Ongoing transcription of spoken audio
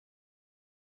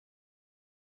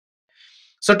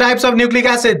So types of nucleic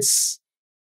acids.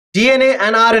 DNA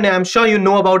and RNA, I'm sure you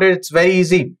know about it. It's very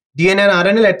easy. DNA and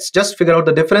RNA, let's just figure out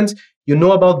the difference. You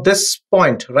know about this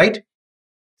point, right?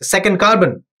 The second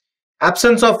carbon.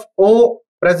 Absence of O,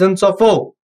 presence of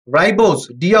O. Ribose,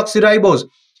 deoxyribose.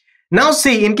 Now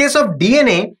see, in case of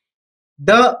DNA,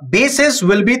 the bases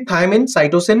will be thymine,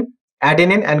 cytosine,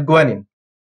 adenine and guanine.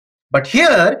 But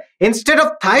here, instead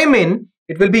of thymine,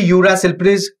 it will be uracil.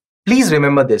 Please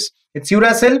remember this. It's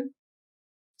uracil,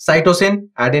 cytosine,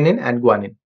 adenine and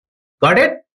guanine. Got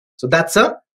it? So that's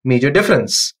a major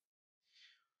difference.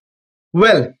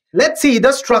 Well, let's see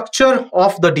the structure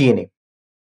of the DNA.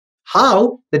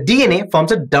 How the DNA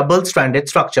forms a double-stranded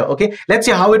structure. Okay, let's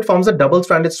see how it forms a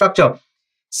double-stranded structure.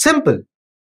 Simple.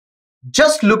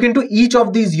 Just look into each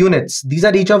of these units. These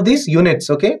are each of these units.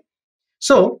 Okay,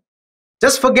 so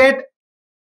just forget.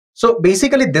 So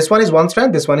basically this one is one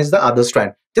strand, this one is the other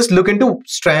strand. Just look into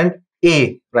strand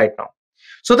A right now.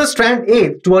 So the strand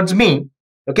A towards me.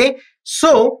 Okay,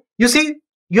 so you see,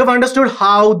 you have understood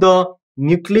how the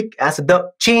nucleic acid,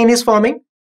 the chain is forming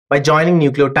by joining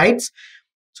nucleotides.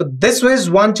 So this is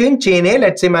one chain, chain A.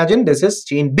 Let's imagine this is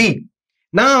chain B.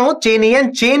 Now chain A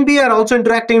and chain B are also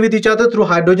interacting with each other through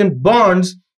hydrogen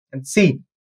bonds. And see,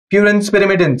 purines,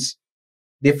 pyrimidines,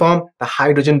 they form the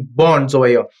hydrogen bonds over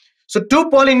here. So two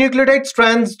polynucleotide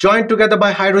strands joined together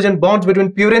by hydrogen bonds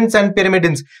between purines and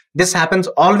pyrimidines. This happens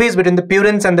always between the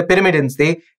purines and the pyrimidines.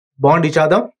 They bond each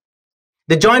other.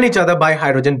 They join each other by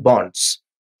hydrogen bonds.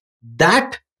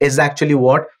 That is actually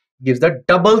what gives the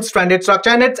double-stranded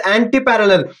structure, and it's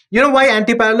anti-parallel. You know why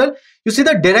anti-parallel? You see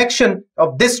the direction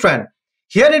of this strand.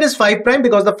 Here it is 5'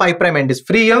 because the 5' end is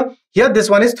free here. Here this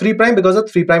one is 3' because the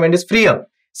 3' end is free here.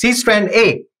 See strand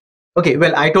A. Okay,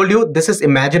 well, I told you this is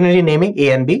imaginary naming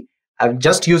A and B. I'm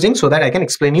just using so that I can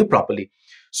explain you properly.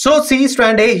 So see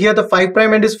strand A, here the 5'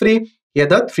 end is free. Here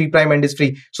the 3' end is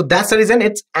free. So that's the reason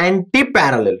it's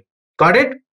anti-parallel. Got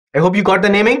it? I hope you got the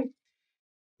naming.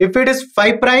 If it is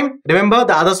 5', remember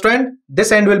the other strand,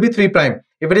 this end will be 3'.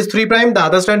 If it is 3', the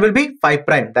other strand will be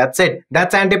 5'. That's it.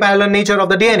 That's anti-parallel nature of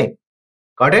the DNA.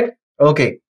 Got it?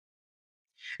 Okay.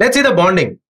 Let's see the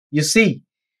bonding. You see,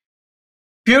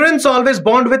 purines always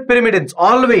bond with pyrimidines,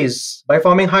 always, by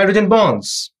forming hydrogen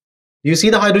bonds. Do you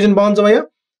see the hydrogen bonds over here?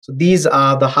 So these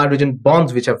are the hydrogen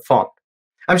bonds which have formed.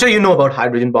 I'm sure you know about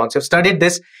hydrogen bonds. You've studied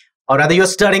this, or rather you're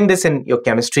studying this in your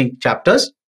chemistry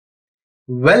chapters.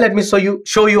 Well, let me show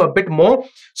you a bit more.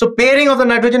 So pairing of the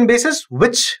nitrogen bases,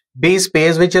 which base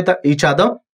pairs with each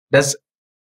other? Does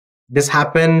this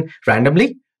happen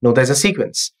randomly? No, there's a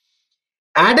sequence.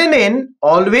 Adenine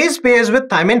always pairs with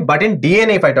thymine, but in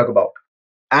DNA if I talk about,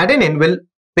 adenine will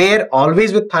pair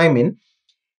always with thymine,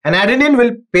 and adenine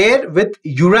will pair with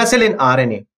uracil in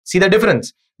RNA. See the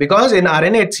difference? Because in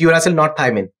RNA it's uracil, not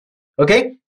thymine.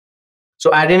 Okay?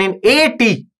 So adenine AT,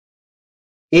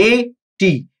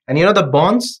 and you know the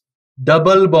bonds,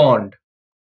 double bond.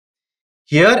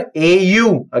 Here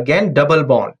AU, again double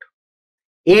bond,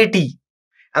 AT.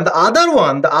 And the other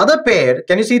one, the other pair,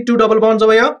 can you see two double bonds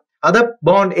over here? Other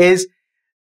pair is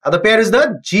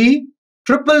the G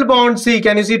triple bond C.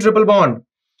 Can you see triple bond?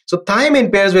 So thymine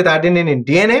pairs with adenine in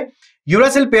DNA,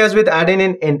 uracil pairs with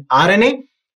adenine in RNA,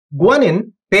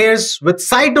 guanine pairs with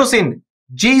cytosine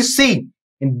GC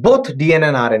in both DNA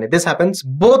and RNA. This happens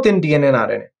both in DNA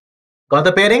and RNA. Got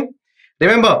the pairing?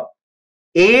 Remember,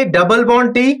 A double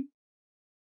bond T,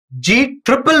 G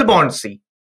triple bond C.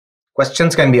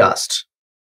 Questions can be asked.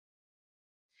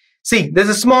 See, there's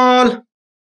a small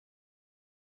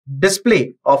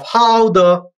display of how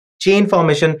the chain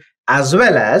formation as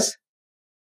well as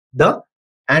the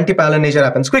anti-parallel nature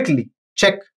happens. Quickly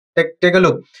check, take a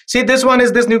look. See, this one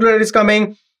is, this nucleotide is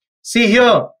coming. See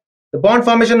here, the bond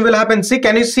formation will happen. See,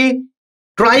 can you see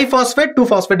triphosphate?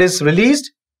 2-phosphate is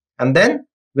released, and then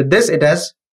with this it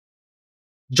has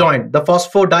joined the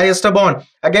phosphodiester bond.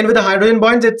 Again with the hydrogen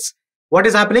bonds, it's what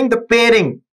is happening? The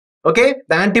pairing. Okay,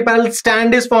 the anti-parallel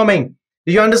stand is forming.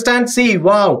 Do you understand? See,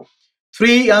 wow,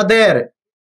 3 are there.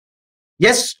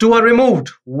 Yes, 2 are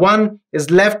removed. 1 is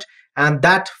left, and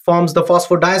that forms the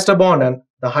phosphodiester bond, and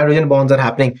the hydrogen bonds are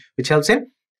happening, which helps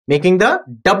in making the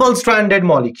double-stranded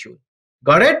molecule.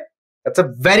 Got it? That's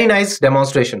a very nice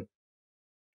demonstration.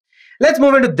 Let's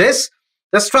move into this,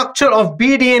 the structure of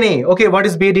bDNA. Okay, what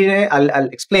is bDNA? I'll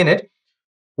explain it.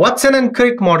 Watson and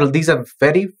Crick model. These are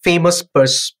very famous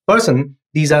person.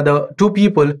 These are the two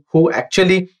people who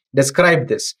actually described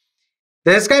this.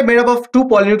 The describe made up of 2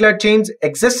 polynucleotide chains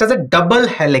exists as a double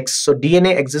helix. So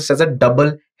DNA exists as a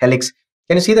double helix.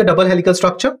 Can you see the double helical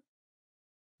structure?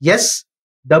 Yes,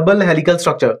 double helical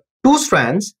structure. 2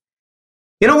 strands.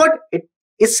 You know what? It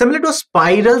is similar to a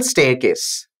spiral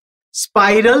staircase.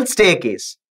 spiral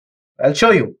staircase. I'll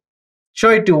show you. Show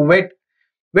it to you.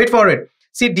 Wait for it.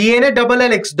 See, DNA double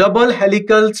helix, double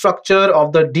helical structure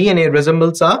of the DNA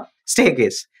resembles a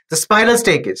staircase, the spiral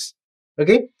staircase.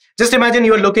 Okay, just imagine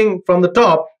you are looking from the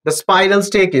top, the spiral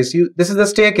staircase. This is the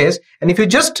staircase, and if you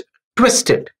just twist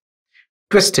it,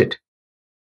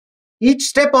 each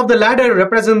step of the ladder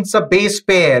represents a base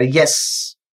pair.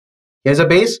 Yes, here's a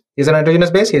base, here's a nitrogenous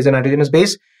base, here's a nitrogenous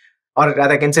base, or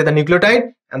rather I can say the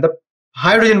nucleotide and the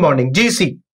hydrogen bonding,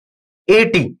 GC,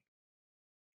 AT.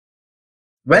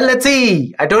 Well, let's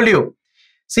see. I told you.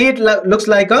 See, it looks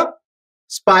like a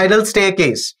spiral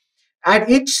staircase.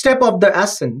 At each step of the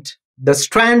ascent, the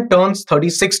strand turns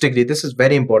 36 degrees. This is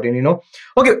very important, you know.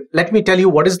 Okay, let me tell you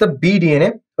what is the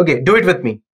bDNA. Okay, do it with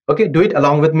me. Okay, do it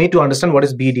along with me to understand what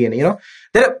is bDNA. You know,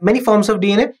 there are many forms of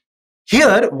DNA.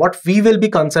 Here, what we will be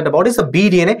concerned about is the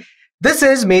bDNA. This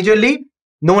is majorly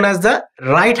known as the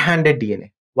right-handed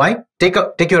DNA. Why? Take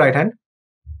your right hand.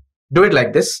 Do it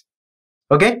like this.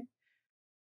 Okay.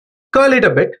 Curl it a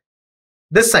bit.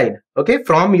 This side. Okay.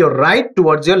 From your right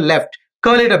towards your left.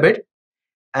 Curl it a bit.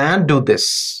 And do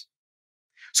this.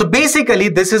 So basically,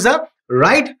 this is a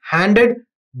right-handed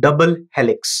double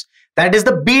helix. That is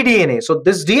the bDNA. So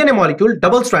this DNA molecule,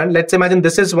 double strand, let's imagine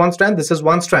this is one strand, this is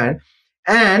one strand.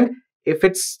 And if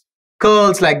it's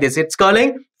curls like this, it's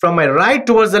curling from my right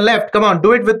towards the left. Come on,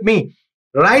 do it with me.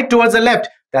 Right towards the left.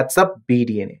 That's the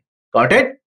bDNA. Got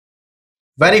it?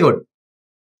 Very good.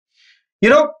 You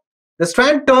know, the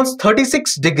strand turns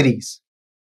 36 degrees.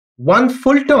 One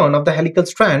full turn of the helical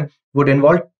strand would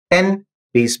involve 10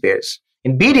 base pairs.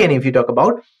 In bDNA, if you talk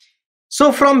about,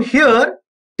 so from here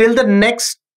till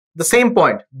the same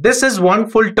point, this is one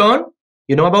full turn.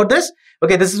 You know about this?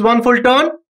 Okay, this is one full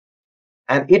turn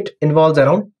and it involves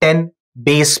around 10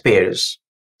 base pairs.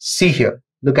 See here,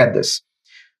 look at this.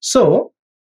 So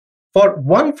for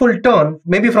one full turn,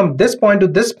 maybe from this point to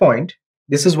this point,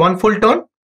 this is one full turn,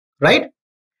 right?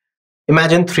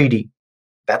 Imagine 3D.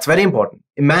 That's very important.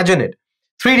 Imagine it.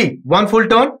 3D, one full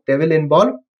turn, it will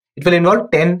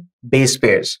involve 10 base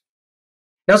pairs.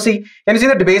 Now see, can you see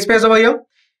the base pairs over here?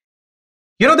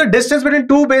 You know the distance between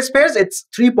two base pairs? It's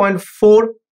 3.4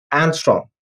 angstrom.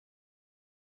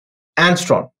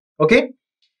 Okay?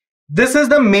 This is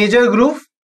the major groove.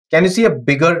 Can you see a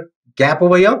bigger gap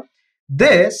over here?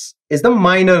 This is the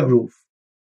minor groove.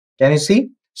 Can you see?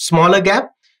 Smaller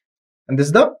gap. And this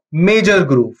is the major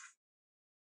groove.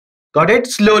 Got it?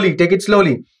 Slowly. Take it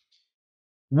slowly.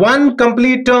 One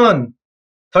complete turn.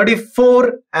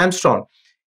 34 angstrom.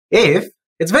 If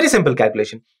it's very simple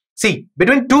calculation. See,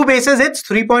 between two bases, it's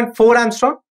 3.4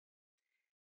 angstrom.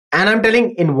 And I'm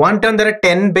telling in one turn, there are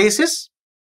 10 bases.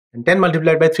 And 10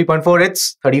 multiplied by 3.4,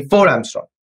 it's 34 angstrom.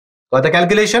 Got the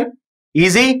calculation?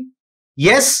 Easy?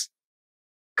 Yes?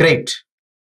 Great.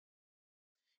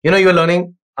 You know, you're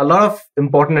learning a lot of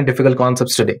important and difficult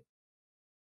concepts today.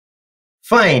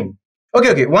 Fine.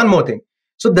 Okay, one more thing.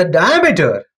 So the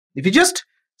diameter, if you just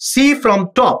see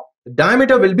from top, the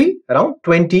diameter will be around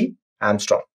 20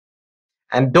 angstrom.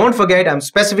 And don't forget, I'm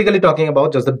specifically talking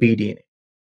about just the bDNA.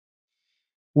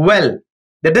 Well,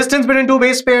 the distance between two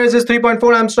base pairs is 3.4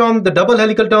 angstrom. The double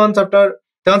helical turns after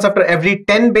every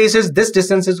 10 bases. This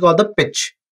distance is called the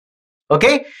pitch.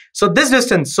 Okay, so this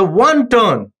distance, so one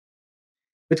turn,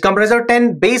 which comprises of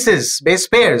 10 base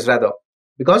pairs rather,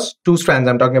 because two strands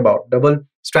I'm talking about, double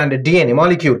stranded DNA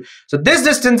molecule. So this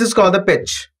distance is called the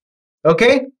pitch.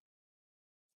 Okay,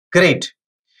 great.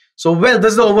 So well,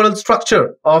 this is the overall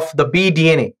structure of the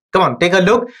bDNA. Come on, take a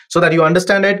look so that you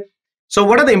understand it. So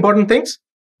what are the important things?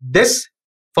 This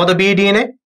for the bDNA,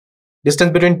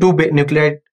 distance between two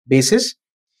nucleic bases.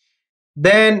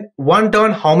 Then one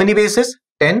turn, how many bases?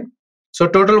 10. So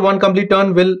total one complete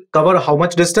turn will cover how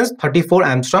much distance? 34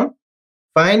 angstrom.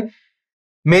 Fine.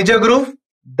 Major groove,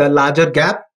 the larger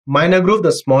gap. Minor groove,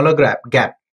 the smaller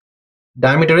gap.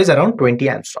 Diameter is around 20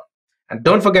 angstrom. And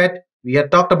don't forget, we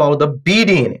had talked about the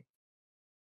bDNA.